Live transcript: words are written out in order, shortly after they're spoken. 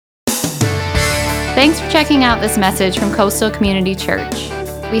Thanks for checking out this message from Coastal Community Church.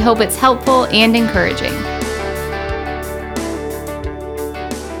 We hope it's helpful and encouraging.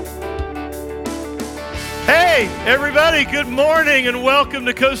 Hey, everybody, good morning and welcome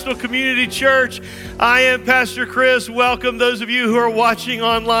to Coastal Community Church. I am Pastor Chris. Welcome those of you who are watching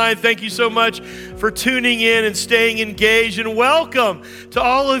online. Thank you so much for tuning in and staying engaged. And welcome to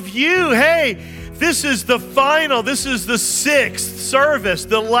all of you. Hey, this is the sixth service,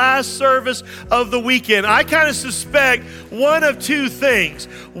 the last service of the weekend. I kind of suspect one of two things.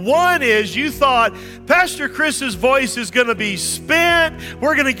 One is you thought Pastor Chris's voice is going to be spent.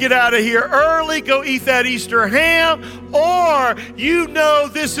 We're going to get out of here early, go eat that Easter ham. Or you know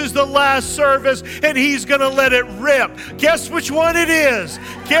this is the last service and he's going to let it rip. Guess which one it is?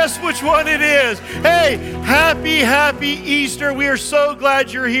 Guess which one it is? Hey, happy Easter. We are so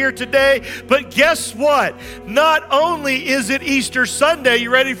glad you're here today. But guess what? Not only is it Easter Sunday,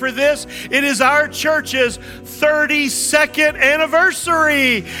 you ready for this? It is our church's 32nd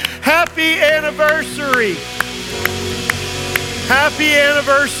anniversary. Happy anniversary. Happy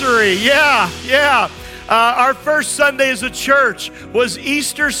anniversary. Yeah. Our first Sunday as a church was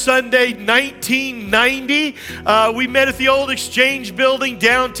Easter Sunday, 1990. We met at the old Exchange Building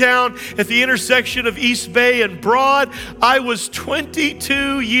downtown at the intersection of East Bay and Broad. I was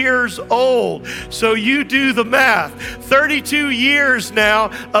 22 years old, so you do the math. 32 years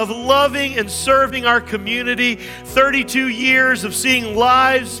now of loving and serving our community. 32 years of seeing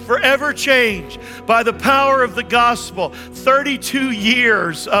lives forever change by the power of the gospel. 32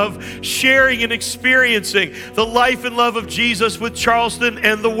 years of sharing and experiencing the life and love of Jesus with Charleston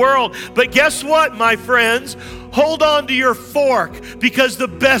and the world. But guess what, my friends? Hold on to your fork because the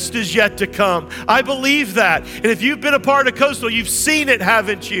best is yet to come. I believe that. And if you've been a part of Coastal, you've seen it,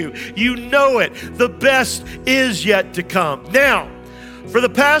 haven't you? You know it. The best is yet to come. Now, for the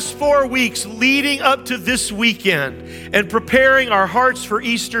past 4 weeks leading up to this weekend and preparing our hearts for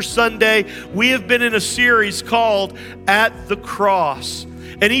Easter Sunday, we have been in a series called At the Cross.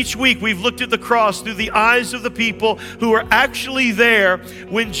 And each week we've looked at the cross through the eyes of the people who were actually there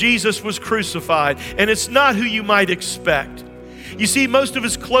when Jesus was crucified. And it's not who you might expect. You see, most of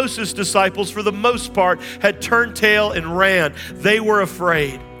his closest disciples, for the most part, had turned tail and ran. They were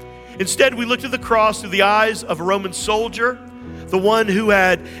afraid. Instead, we looked at the cross through the eyes of a Roman soldier, the one who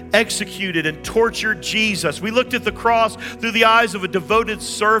had executed and tortured Jesus. We looked at the cross through the eyes of a devoted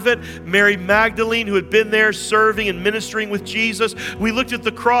servant, Mary Magdalene, who had been there serving and ministering with Jesus. We looked at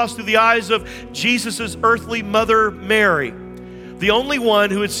the cross through the eyes of Jesus' earthly mother, Mary, the only one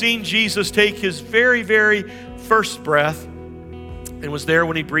who had seen Jesus take his very, very first breath and was there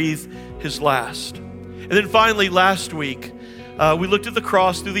when he breathed his last. And then finally, last week, we looked at the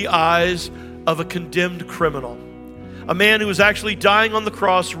cross through the eyes of a condemned criminal, a man who was actually dying on the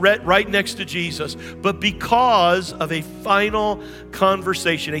cross right next to Jesus. But because of a final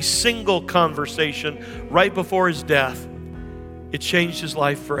conversation, a single conversation right before his death, it changed his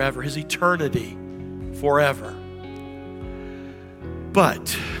life forever, his eternity forever.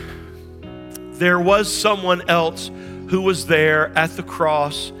 But there was someone else who was there at the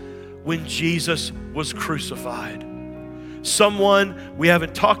cross when Jesus was crucified. Someone we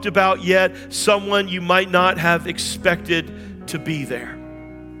haven't talked about yet, someone you might not have expected to be there.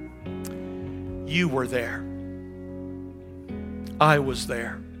 You were there. I was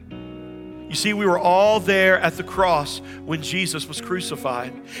there. You see, we were all there at the cross when Jesus was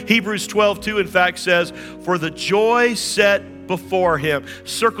crucified. Hebrews 12:2, in fact, says, "For the joy set before him,"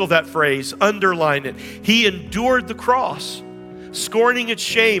 circle that phrase, underline it, "he endured the cross, scorning its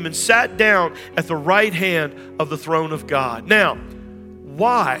shame, and sat down at the right hand of the throne of God." Now,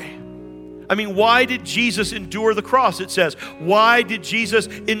 why? Why did Jesus endure the cross? It says, why did Jesus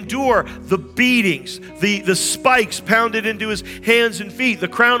endure the beatings, the spikes pounded into his hands and feet, the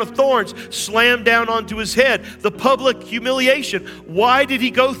crown of thorns slammed down onto his head, the public humiliation? Why did he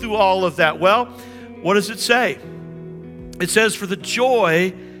go through all of that? Well, what does it say? It says, for the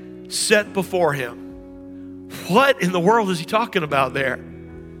joy set before him. What in the world is he talking about there?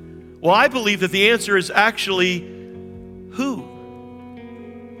 Well, I believe that the answer is actually who?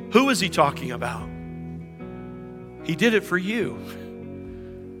 Who is he talking about? He did it for you.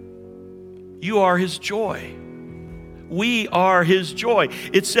 You are his joy. We are his joy.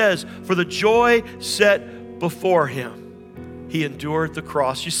 It says, for the joy set before him, he endured the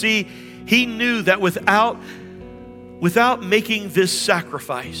cross. You see, he knew that without making this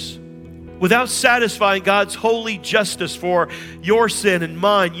sacrifice, without satisfying God's holy justice for your sin and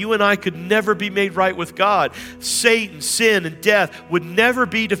mine, you and I could never be made right with God. Satan, sin, and death would never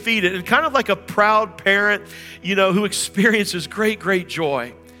be defeated. And kind of like a proud parent, who experiences great, great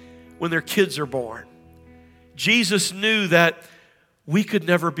joy when their kids are born. Jesus knew that we could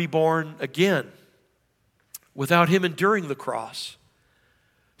never be born again without him enduring the cross.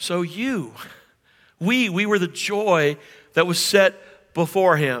 So we were the joy that was set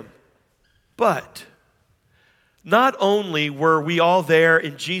before him. But not only were we all there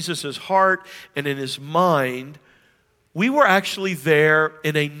in Jesus' heart and in his mind, we were actually there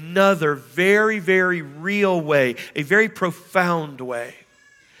in another very, very real way, a very profound way.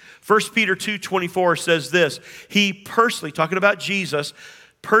 1 Peter 2:24 says this, he personally, talking about Jesus,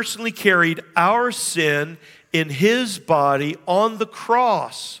 personally carried our sin in his body on the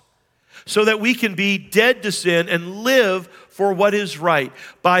cross so that we can be dead to sin and live for what is right.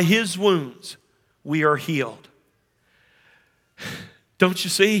 By his wounds, we are healed. Don't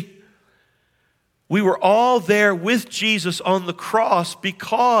you see? We were all there with Jesus on the cross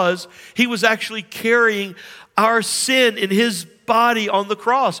because he was actually carrying our sin in his body on the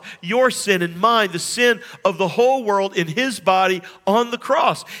cross. Your sin and mine, the sin of the whole world in his body on the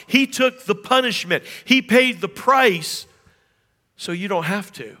cross. He took the punishment. He paid the price so you don't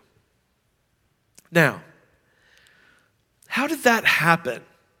have to. Now, how did that happen?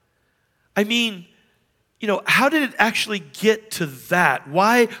 I mean, how did it actually get to that?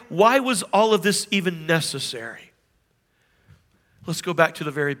 Why was all of this even necessary? Let's go back to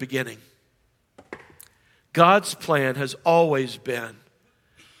the very beginning. God's plan has always been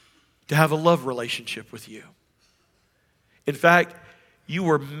to have a love relationship with you. In fact, you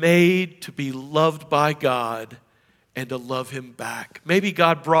were made to be loved by God and to love him back. Maybe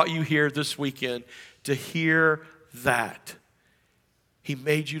God brought you here this weekend to hear that. He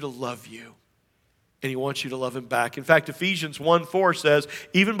made you to love you, and he wants you to love him back. In fact, Ephesians 1:4 says,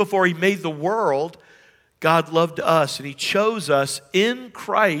 even before he made the world, God loved us, and he chose us in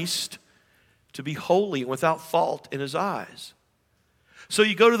Christ to be holy and without fault in his eyes. So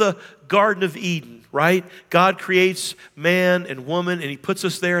you go to the Garden of Eden, right? God creates man and woman, and he puts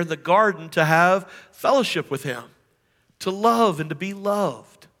us there in the garden to have fellowship with him, to love and to be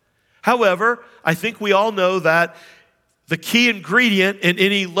loved. However, I think we all know that the key ingredient in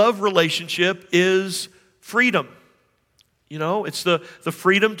any love relationship is freedom. It's the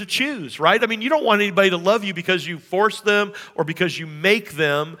freedom to choose, right? I mean, you don't want anybody to love you because you force them or because you make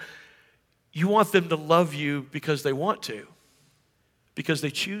them. You want them to love you because they want to, because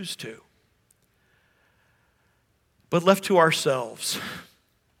they choose to. But left to ourselves,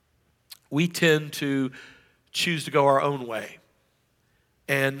 we tend to choose to go our own way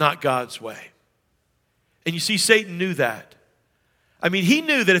and not God's way. And you see, Satan knew that. I mean, he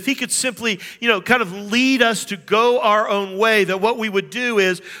knew that if he could simply, kind of lead us to go our own way, that what we would do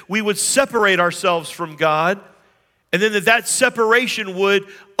is we would separate ourselves from God, and then that separation would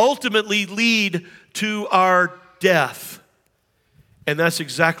ultimately lead to our death. And that's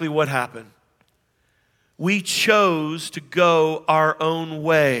exactly what happened. We chose to go our own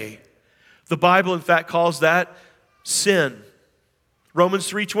way. The Bible, in fact, calls that sin. Romans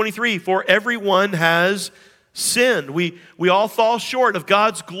 3:23, for everyone has sinned. We all fall short of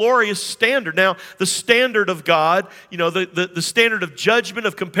God's glorious standard. Now, the standard of God, the standard of judgment,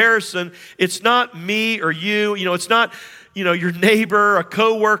 of comparison, it's not me or you. It's not, your neighbor, a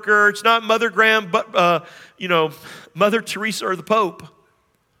coworker. It's not Mother Graham, but, Mother Teresa or the Pope.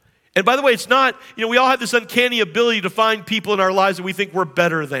 And by the way, it's not, we all have this uncanny ability to find people in our lives that we think we're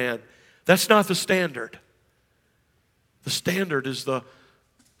better than. That's not the standard. The standard is the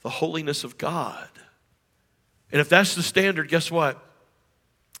holiness of God. And if that's the standard, guess what?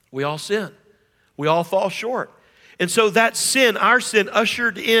 We all sin. We all fall short. And so that sin, our sin,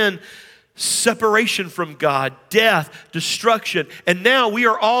 ushered in separation from God, death, destruction. And now we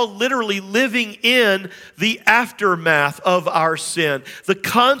are all literally living in the aftermath of our sin, the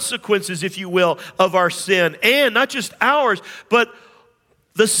consequences, if you will, of our sin. And not just ours, but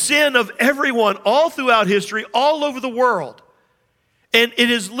the sin of everyone all throughout history, all over the world. And it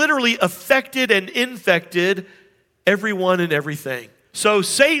has literally affected and infected everyone and everything. So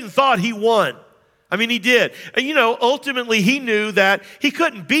Satan thought he won. I mean, he did. And ultimately he knew that he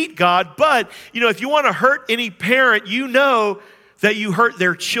couldn't beat God, but, if you want to hurt any parent, you know that you hurt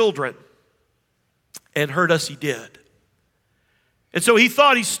their children. And hurt us he did. And so he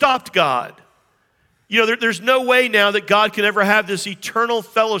thought he stopped God. There's no way now that God can ever have this eternal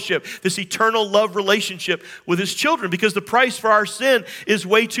fellowship, this eternal love relationship with his children, because the price for our sin is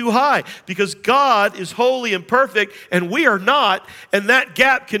way too high, because God is holy and perfect and we are not, and that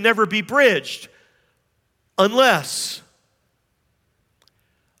gap can never be bridged unless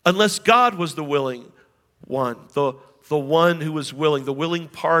God was the willing one, the one who was willing, the willing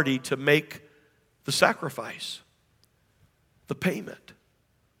party to make the sacrifice, the payment.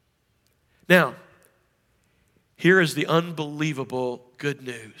 Now, Here is the unbelievable good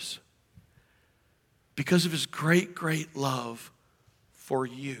news. Because of his great, great love for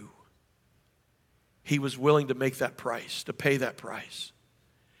you, he was willing to make that price, to pay that price.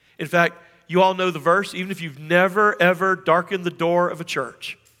 In fact, you all know the verse, even if you've never, ever darkened the door of a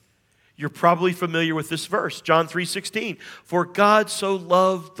church. You're probably familiar with this verse, John 3:16. For God so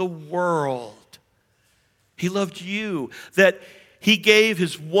loved the world. He loved you, that he gave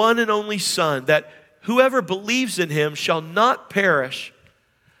his one and only Son, that whoever believes in him shall not perish,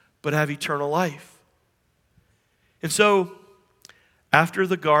 but have eternal life. And so, after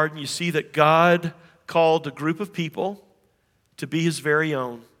the garden, you see that God called a group of people to be his very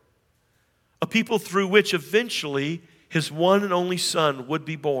own. A people through which eventually his one and only Son would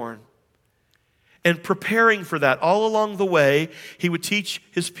be born. And preparing for that, all along the way, he would teach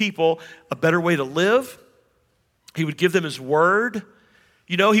his people a better way to live. He would give them his word.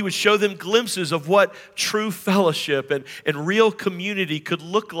 You know, he would show them glimpses of what true fellowship and real community could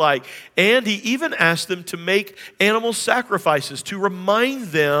look like. And he even asked them to make animal sacrifices to remind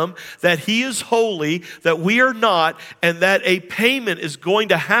them that he is holy, that we are not, and that a payment is going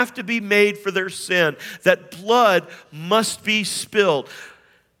to have to be made for their sin, that blood must be spilled.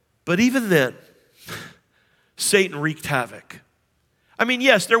 But even then, Satan wreaked havoc. I mean,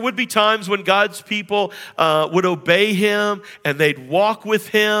 yes, there would be times when God's people would obey him and they'd walk with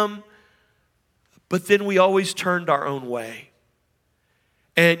him, but then we always turned our own way.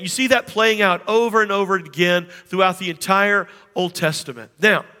 And you see that playing out over and over again throughout the entire Old Testament.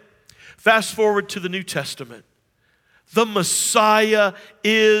 Now, fast forward to the New Testament. The Messiah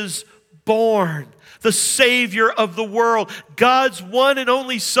is born. The Savior of the world. God's one and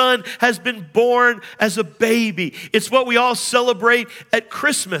only Son has been born as a baby. It's what we all celebrate at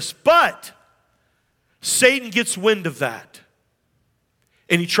Christmas. But Satan gets wind of that,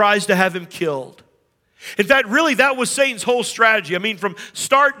 and he tries to have him killed. In fact, really, that was Satan's whole strategy. I mean, from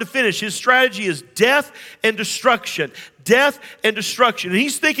start to finish, his strategy is death and destruction. Death and destruction. And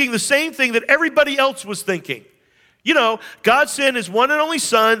he's thinking the same thing that everybody else was thinking. You know, God sent his one and only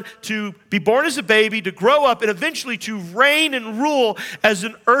Son to be born as a baby, to grow up, and eventually to reign and rule as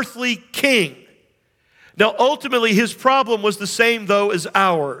an earthly king. Now, ultimately, his problem was the same, though, as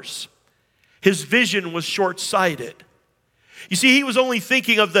ours. His vision was short-sighted. You see, he was only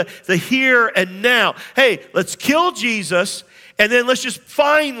thinking of the here and now. Hey, let's kill Jesus, and then let's just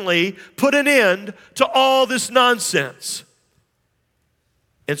finally put an end to all this nonsense.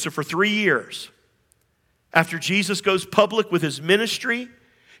 And so for 3 years, after Jesus goes public with his ministry,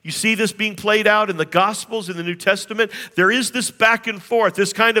 you see this being played out in the Gospels, in the New Testament. There is this back and forth,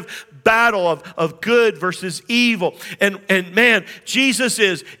 this kind of battle of good versus evil. And man, Jesus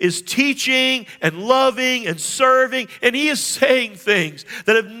is teaching and loving and serving, and he is saying things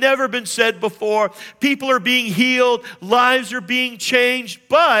that have never been said before. People are being healed, lives are being changed,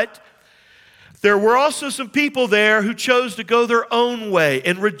 but there were also some people there who chose to go their own way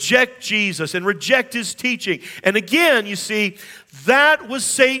and reject Jesus and reject his teaching. And again, you see, that was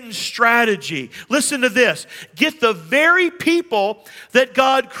Satan's strategy. Listen to this. Get the very people that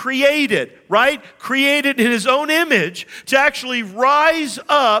God created, right? Created in his own image to actually rise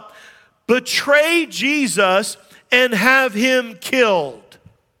up, betray Jesus, and have him killed.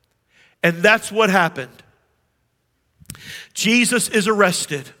 And that's what happened. Jesus is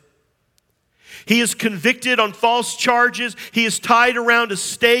arrested. He is convicted on false charges. He is tied around a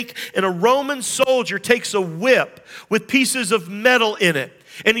stake, and a Roman soldier takes a whip with pieces of metal in it,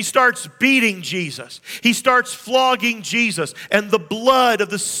 and he starts beating Jesus. He starts flogging Jesus, and the blood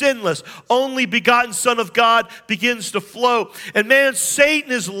of the sinless, only begotten Son of God begins to flow. And man,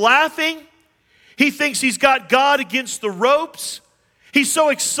 Satan is laughing. He thinks he's got God against the ropes. He's so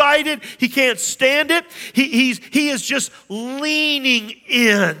excited, he can't stand it. He is just leaning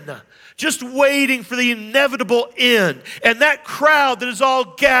in, just waiting for the inevitable end. And that crowd that is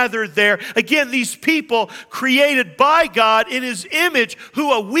all gathered there, again, these people created by God in his image,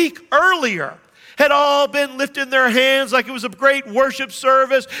 who a week earlier had all been lifting their hands like it was a great worship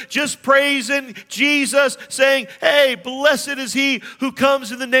service, just praising Jesus, saying, hey, blessed is he who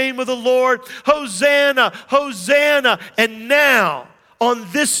comes in the name of the Lord. Hosanna, Hosanna. And now, on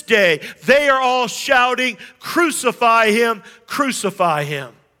this day, they are all shouting, crucify him, crucify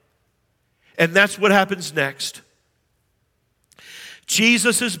him. And that's what happens next.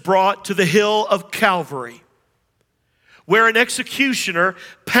 Jesus is brought to the hill of Calvary, where an executioner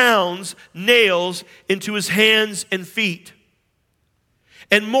pounds nails into his hands and feet.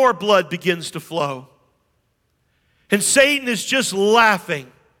 And more blood begins to flow. And Satan is just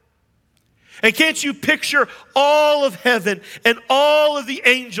laughing. And can't you picture all of heaven and all of the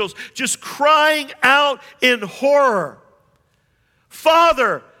angels just crying out in horror?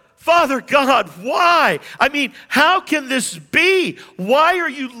 Father, Father God, why? I mean, how can this be? Why are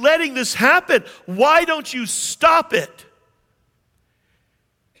you letting this happen? Why don't you stop it?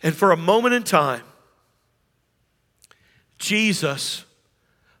 And for a moment in time, Jesus,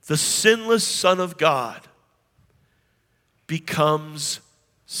 the sinless Son of God, becomes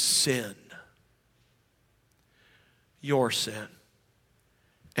sin. Your sin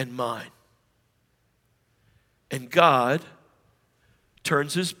and mine. And God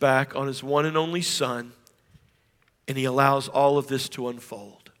turns his back on his one and only Son, and he allows all of this to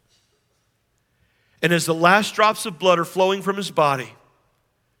unfold. And as the last drops of blood are flowing from his body,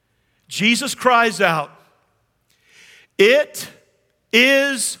 Jesus cries out, "It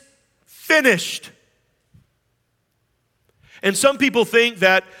is finished." And some people think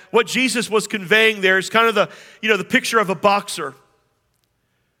that what Jesus was conveying there is kind of the picture of a boxer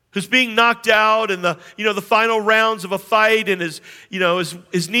who's being knocked out in the final rounds of a fight, and his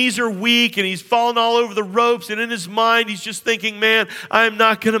knees are weak and he's fallen all over the ropes, and in his mind he's just thinking, man, I'm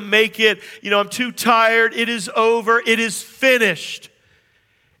not going to make it. I'm too tired. It is over. It is finished.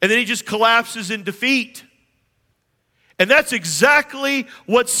 And then he just collapses in defeat. And that's exactly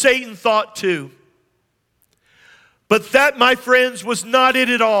what Satan thought too. But that, my friends, was not it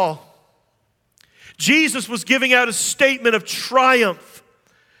at all. Jesus was giving out a statement of triumph,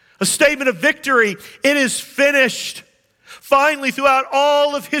 a statement of victory. It is finished. Finally, throughout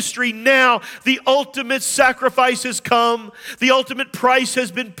all of history, now the ultimate sacrifice has come. The ultimate price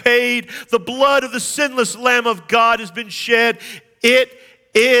has been paid. The blood of the sinless Lamb of God has been shed. It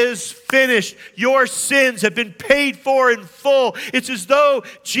is finished. Your sins have been paid for in full. It's as though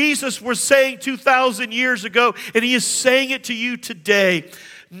Jesus was saying 2,000 years ago, and he is saying it to you today.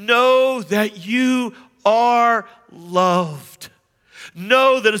 Know that you are loved.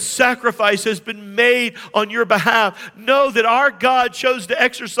 Know that a sacrifice has been made on your behalf. Know that our God chose to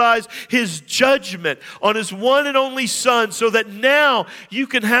exercise his judgment on his one and only Son so that now you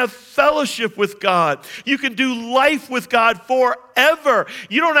can have fellowship with God. You can do life with God forever.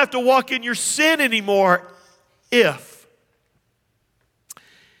 You don't have to walk in your sin anymore if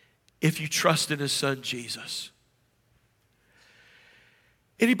you trust in his Son, Jesus.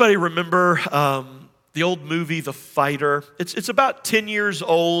 Anybody remember the old movie, The Fighter? It's about 10 years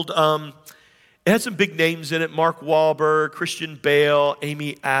old. It had some big names in it: Mark Wahlberg, Christian Bale,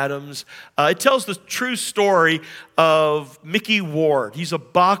 Amy Adams. It tells the true story of Mickey Ward. He's a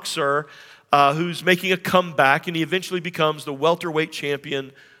boxer who's making a comeback, and he eventually becomes the welterweight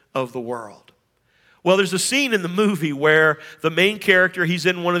champion of the world. Well, there's a scene in the movie where the main character, he's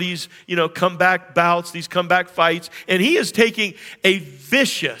in one of these, comeback bouts, these comeback fights, and he is taking a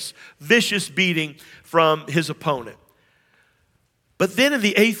vicious beating from his opponent. But then in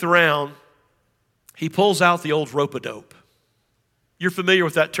the 8th round, he pulls out the old rope-a-dope. You're familiar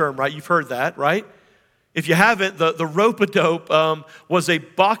with that term, right? You've heard that, right? If you haven't, the rope-a-dope was a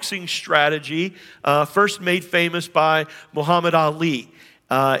boxing strategy first made famous by Muhammad Ali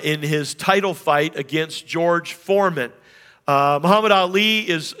in his title fight against George Foreman. Muhammad Ali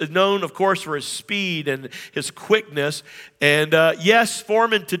is known, of course, for his speed and his quickness. And yes,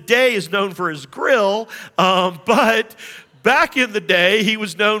 Foreman today is known for his grill, but back in the day, he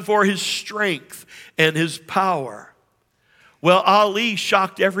was known for his strength and his power. Well, Ali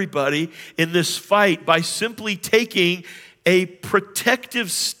shocked everybody in this fight by simply taking a protective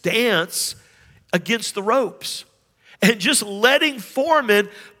stance against the ropes and just letting Foreman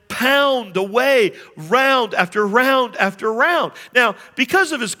pound away round after round after round. Now,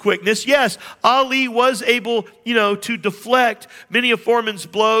 because of his quickness, yes, Ali was able, to deflect many of Foreman's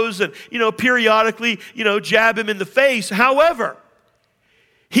blows and, periodically, jab him in the face. However,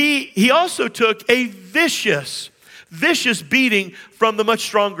 he also took a vicious beating from the much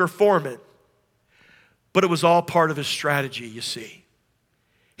stronger Foreman. But it was all part of his strategy, you see.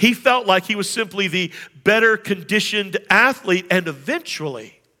 He felt like he was simply the better conditioned athlete, and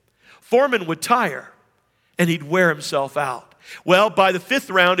eventually Foreman would tire and he'd wear himself out. Well, by the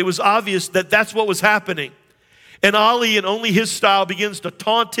 5th round, it was obvious that that's what was happening. And Ali, in only his style, begins to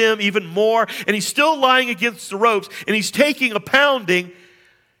taunt him even more. And he's still lying against the ropes and he's taking a pounding.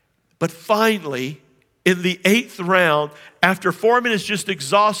 But finally, in the 8th round, after Foreman is just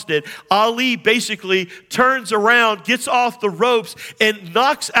exhausted, Ali basically turns around, gets off the ropes, and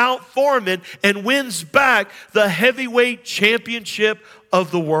knocks out Foreman and wins back the heavyweight championship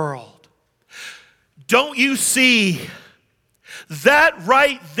of the world. Don't you see? That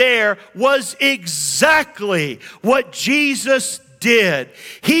right there was exactly what Jesus did.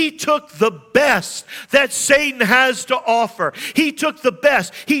 He took the best that Satan has to offer. He took the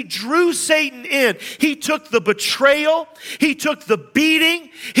best. He drew Satan in. He took the betrayal. He took the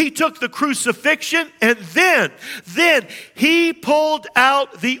beating. He took the crucifixion. And then he pulled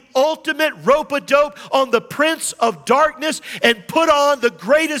out the ultimate rope-a-dope on the prince of darkness and put on the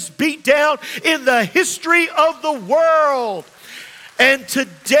greatest beatdown in the history of the world. And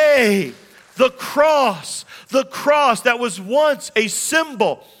today, the cross that was once a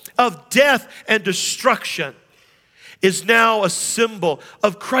symbol of death and destruction is now a symbol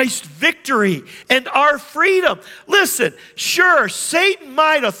of Christ's victory and our freedom. Listen, sure, Satan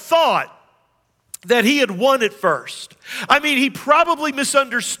might have thought that he had won it first. I mean, he probably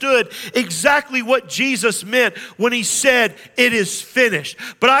misunderstood exactly what Jesus meant when he said, "It is finished."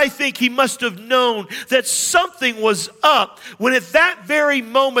 But I think he must have known that something was up when at that very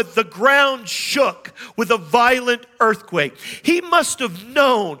moment the ground shook with a violent earthquake. He must have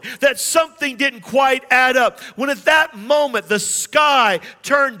known that something didn't quite add up when at that moment the sky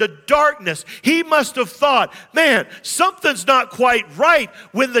turned to darkness. He must have thought, man, something's not quite right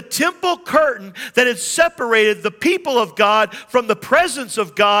when the temple curtain that had separated the people of God from the presence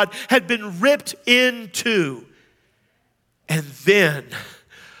of God had been ripped in two. And then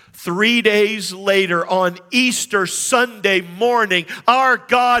 3 days later, on Easter Sunday morning, our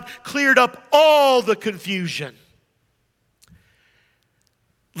God cleared up all the confusion.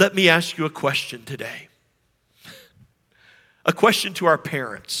 Let me ask you a question today. A question to our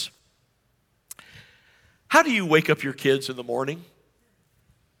parents. How do you wake up your kids in the morning?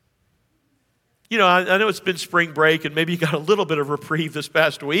 You know, I know it's been spring break and maybe you got a little bit of reprieve this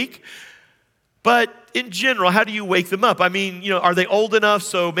past week. But in general, how do you wake them up? I mean, you know, are they old enough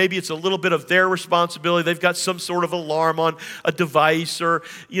so maybe it's a little bit of their responsibility? They've got some sort of alarm on a device or,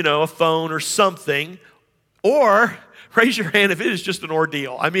 you know, a phone or something. Or raise your hand if it is just an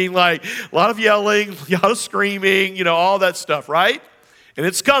ordeal. I mean, like a lot of yelling, a lot of screaming, you know, all that stuff, right? And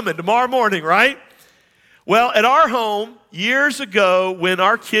it's coming tomorrow morning, right? Well, at our home, years ago, when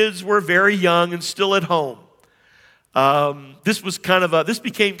our kids were very young and still at home, this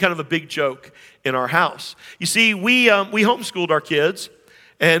became kind of a big joke in our house. You see, we homeschooled our kids,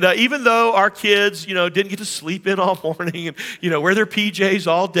 and even though our kids, you know, didn't get to sleep in all morning and, you know, wear their PJs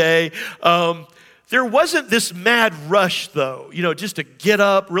all day, there wasn't this mad rush, though, you know, just to get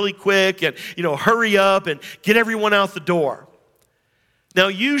up really quick and, you know, hurry up and get everyone out the door. Now,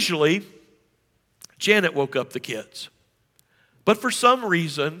 usually, Janet woke up the kids. But for some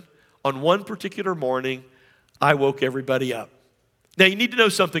reason, on one particular morning, I woke everybody up. Now, you need to know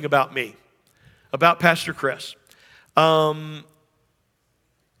something about me, about Pastor Chris. When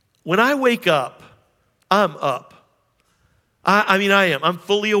I wake up, I'm up. I am. I'm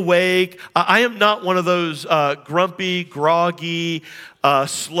fully awake. I am not one of those grumpy, groggy,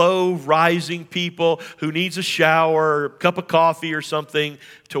 slow-rising people who needs a shower or a cup of coffee or something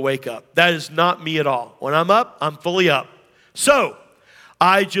to wake up. That is not me at all. When I'm up, I'm fully up. So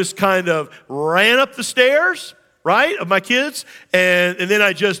I just kind of ran up the stairs, right, of my kids, and then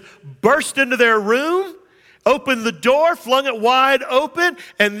I just burst into their room, opened the door, flung it wide open,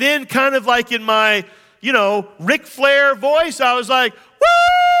 and then kind of like in my, you know, Ric Flair voice, I was like,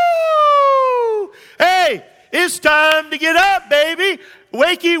 woo! Hey, it's time to get up, baby.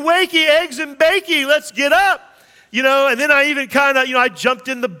 Wakey, wakey, eggs and bakey, let's get up. You know, and then I even kind of, you know, I jumped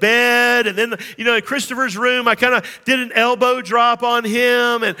in the bed, and then, you know, in Christopher's room, I kind of did an elbow drop on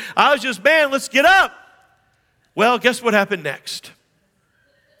him, and I was just, man, let's get up. Well, guess what happened next?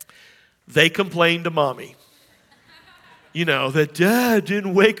 They complained to mommy. You know, that Dad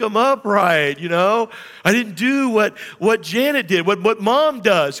didn't wake them up right, you know. I didn't do what Janet did, what Mom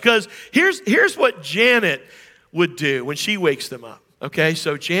does. Because here's what Janet would do when she wakes them up, okay?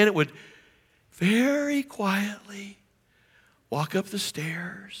 So Janet would very quietly walk up the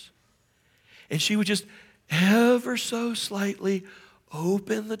stairs, and she would just ever so slightly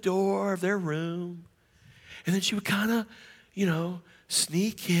open the door of their room, and then she would kind of, you know,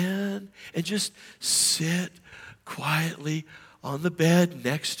 sneak in and just sit quietly on the bed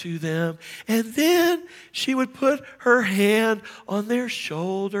next to them. And then she would put her hand on their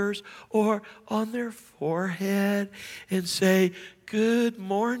shoulders or on their forehead and say, "Good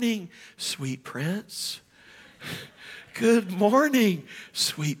morning, sweet prince. Good morning,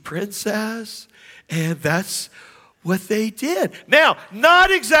 sweet princess." And that's what they did. Now,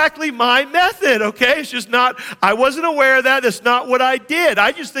 not exactly my method, okay? It's just not, I wasn't aware of that. That's not what I did.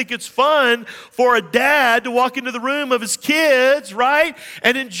 I just think it's fun for a dad to walk into the room of his kids, right?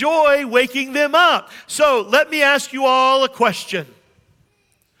 And enjoy waking them up. So let me ask you all a question.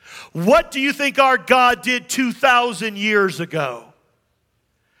 What do you think our God did 2,000 years ago?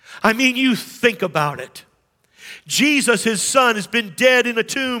 I mean, you think about it. Jesus, his son, has been dead in a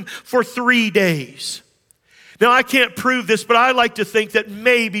tomb for 3 days. Now, I can't prove this, but I like to think that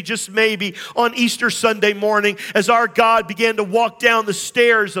maybe, just maybe, on Easter Sunday morning, as our God began to walk down the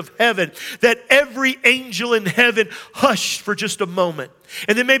stairs of heaven, that every angel in heaven hushed for just a moment.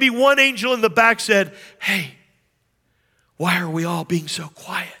 And then maybe one angel in the back said, "Hey, why are we all being so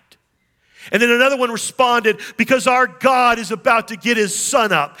quiet?" And then another one responded, "Because our God is about to get his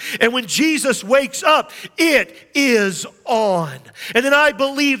son up. And when Jesus wakes up, it is on." And then I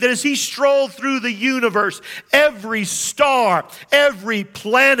believe that as he strolled through the universe, every star, every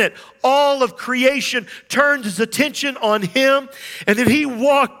planet, all of creation turned its attention on him. And then he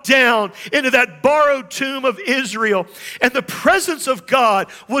walked down into that borrowed tomb of Israel. And the presence of God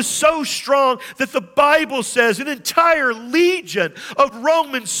was so strong that the Bible says an entire legion of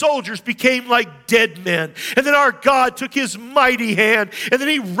Roman soldiers became like dead men. And then our God took his mighty hand and then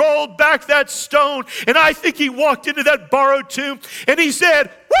he rolled back that stone. And I think he walked into that borrowed tomb and he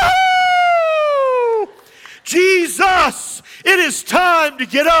said, "Woo! Jesus, it is time to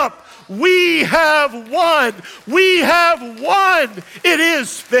get up. We have won. We have won. It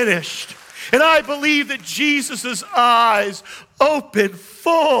is finished." And I believe that Jesus' eyes opened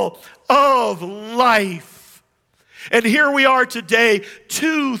full of life. And here we are today,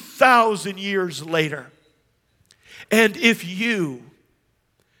 2,000 years later. And if you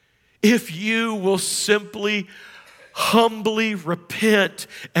will simply, humbly repent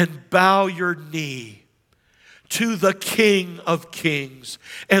and bow your knee to the King of Kings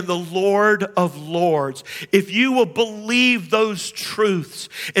and the Lord of Lords, if you will believe those truths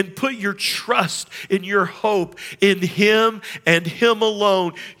and put your trust and your hope in him and him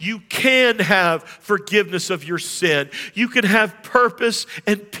alone, you can have forgiveness of your sin. You can have purpose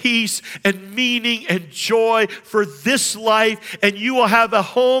and peace and meaning and joy for this life, and you will have a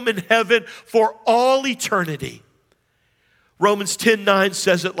home in heaven for all eternity. Romans 10:9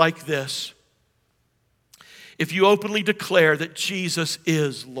 says it like this: if you openly declare that Jesus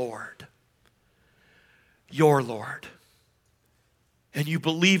is Lord, your Lord, and you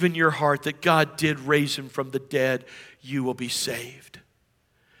believe in your heart that God did raise him from the dead, you will be saved.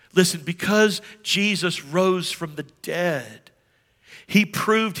 Listen, because Jesus rose from the dead, he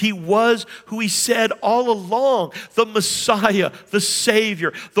proved he was who he said all along, the Messiah, the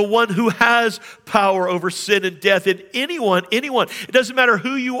Savior, the one who has power over sin and death. And anyone, it doesn't matter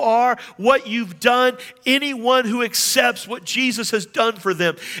who you are, what you've done, anyone who accepts what Jesus has done for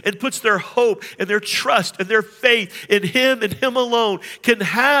them and puts their hope and their trust and their faith in him and him alone can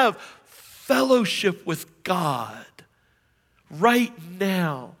have fellowship with God right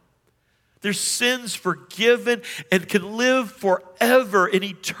now. Their sins forgiven and can live forever in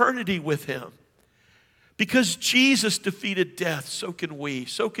eternity with him. Because Jesus defeated death, so can we,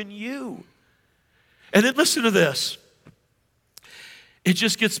 so can you. And then listen to this. It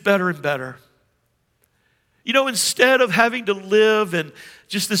just gets better and better. You know, instead of having to live in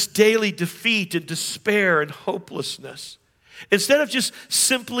just this daily defeat and despair and hopelessness, instead of just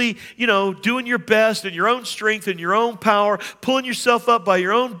simply, doing your best in your own strength and your own power, pulling yourself up by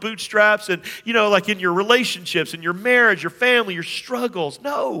your own bootstraps and, like in your relationships, in your marriage, your family, your struggles.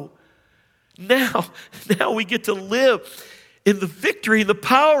 No. Now we get to live in the victory and the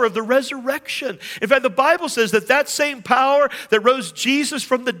power of the resurrection. In fact, the Bible says that same power that rose Jesus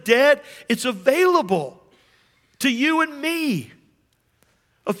from the dead, it's available to you and me.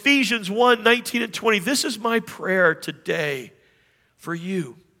 Ephesians 1:19 and 20. This is my prayer today for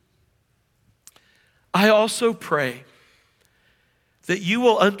you. I also pray that you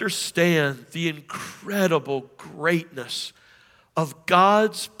will understand the incredible greatness of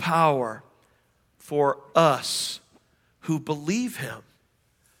God's power for us who believe him.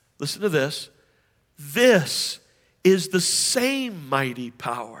 Listen to this. This is the same mighty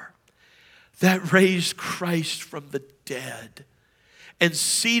power that raised Christ from the dead and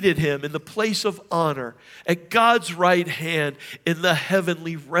seated him in the place of honor at God's right hand in the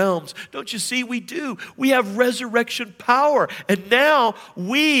heavenly realms. Don't you see? We do. We have resurrection power. And now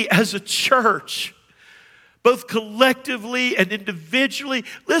we as a church, both collectively and individually,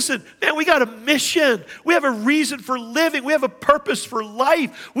 listen, man, we got a mission. We have a reason for living. We have a purpose for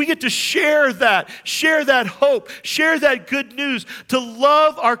life. We get to share that hope, share that good news, to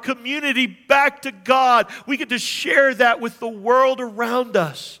love our community back to God. We get to share that with the world around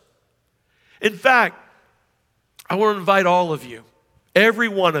us. In fact, I want to invite all of you, every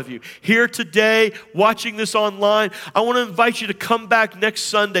one of you here today, watching this online, I want to invite you to come back next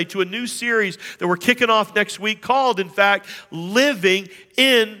Sunday to a new series that we're kicking off next week called, in fact, Living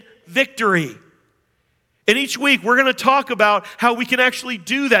in Victory. And each week, we're going to talk about how we can actually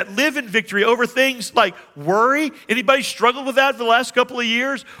do that, live in victory over things like worry. Anybody struggled with that for the last couple of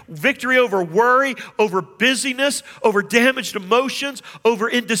years? Victory over worry, over busyness, over damaged emotions, over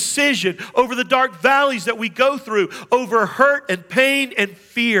indecision, over the dark valleys that we go through, over hurt and pain and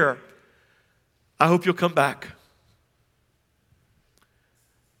fear. I hope you'll come back.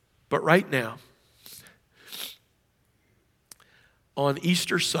 But right now, on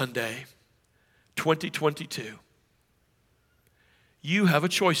Easter Sunday, 2022, you have a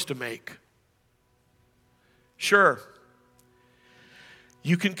choice to make. Sure,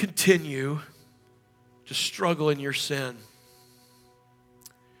 you can continue to struggle in your sin.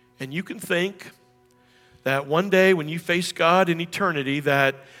 And you can think that one day when you face God in eternity,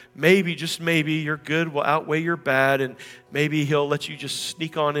 that maybe, just maybe, your good will outweigh your bad, and maybe He'll let you just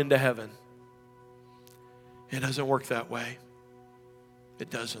sneak on into heaven. It doesn't work that way.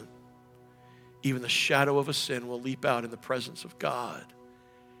 It doesn't. Even the shadow of a sin will leap out in the presence of God.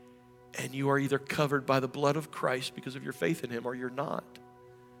 And you are either covered by the blood of Christ because of your faith in Him, or you're not.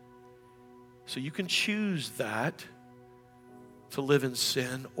 So you can choose that, to live in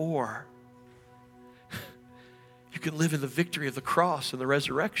sin, or you can live in the victory of the cross and the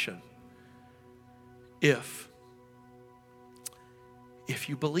resurrection if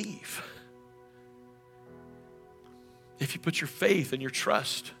you believe. If you put your faith and your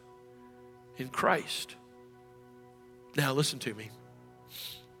trust in Christ. Now listen to me.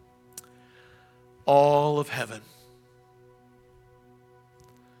 All of heaven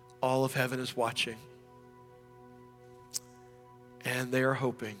is watching. And they are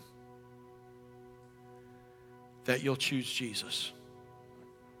hoping that you'll choose Jesus.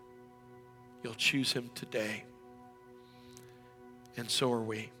 You'll choose Him today. And so are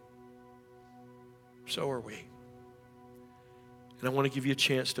we. So are we. And I want to give you a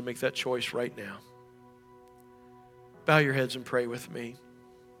chance to make that choice right now. Bow your heads and pray with me.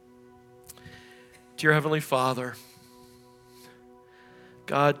 Dear Heavenly Father,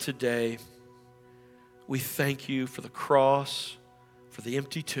 God, today we thank You for the cross, for the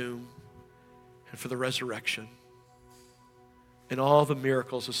empty tomb, and for the resurrection, and all the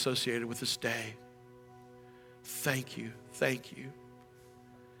miracles associated with this day. Thank You, thank You.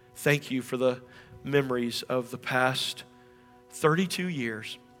 Thank You for the memories of the past 32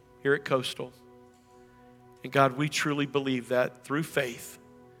 years here at Coastal. And God, we truly believe that through faith,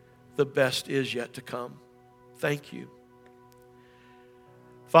 the best is yet to come. Thank You.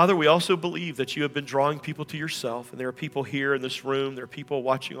 Father, we also believe that You have been drawing people to Yourself, and there are people here in this room, there are people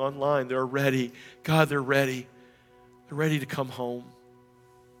watching online, they're ready. God, they're ready. They're ready to come home.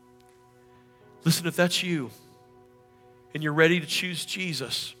 Listen, if that's you, and you're ready to choose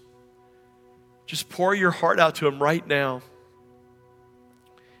Jesus, just pour your heart out to Him right now.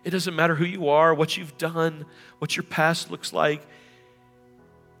 It doesn't matter who you are, what you've done, what your past looks like.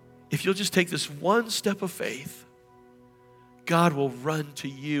 If you'll just take this one step of faith, God will run to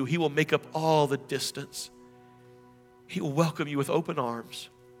you. He will make up all the distance. He will welcome you with open arms.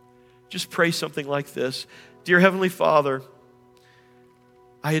 Just pray something like this. Dear Heavenly Father,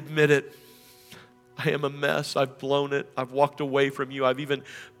 I admit it. I am a mess. I've blown it. I've walked away from You. I've even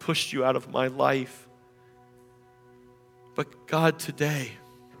pushed You out of my life. But God, today,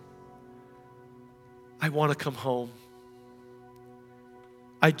 I want to come home.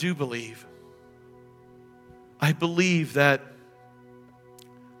 I do believe. I believe that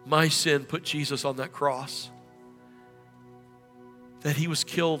my sin put Jesus on that cross. That He was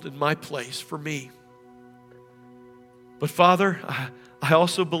killed in my place for me. But Father, I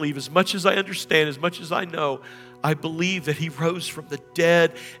also believe, as much as I understand, as much as I know, I believe that He rose from the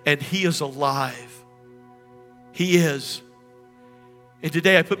dead and He is alive. He is. And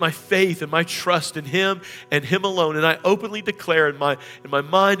today I put my faith and my trust in Him and Him alone. And I openly declare in my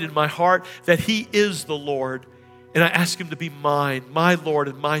mind and my heart that He is the Lord. And I ask Him to be mine, my Lord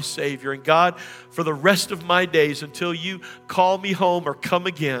and my Savior. And God, for the rest of my days until You call me home or come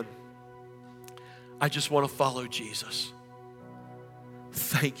again, I just want to follow Jesus.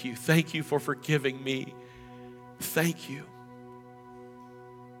 Thank You. Thank You for forgiving me. Thank You.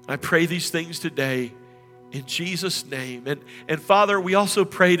 I pray these things today in Jesus' name. And Father, we also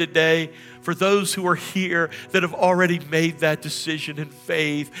pray today for those who are here that have already made that decision in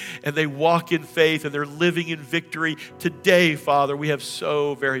faith, and they walk in faith and they're living in victory. Today, Father, we have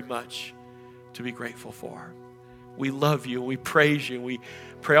so very much to be grateful for. We love You and we praise You and we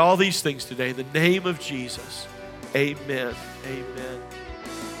pray all these things today in the name of Jesus. Amen. Amen.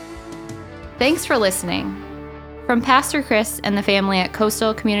 Thanks for listening. From Pastor Chris and the family at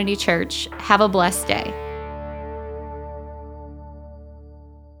Coastal Community Church, have a blessed day.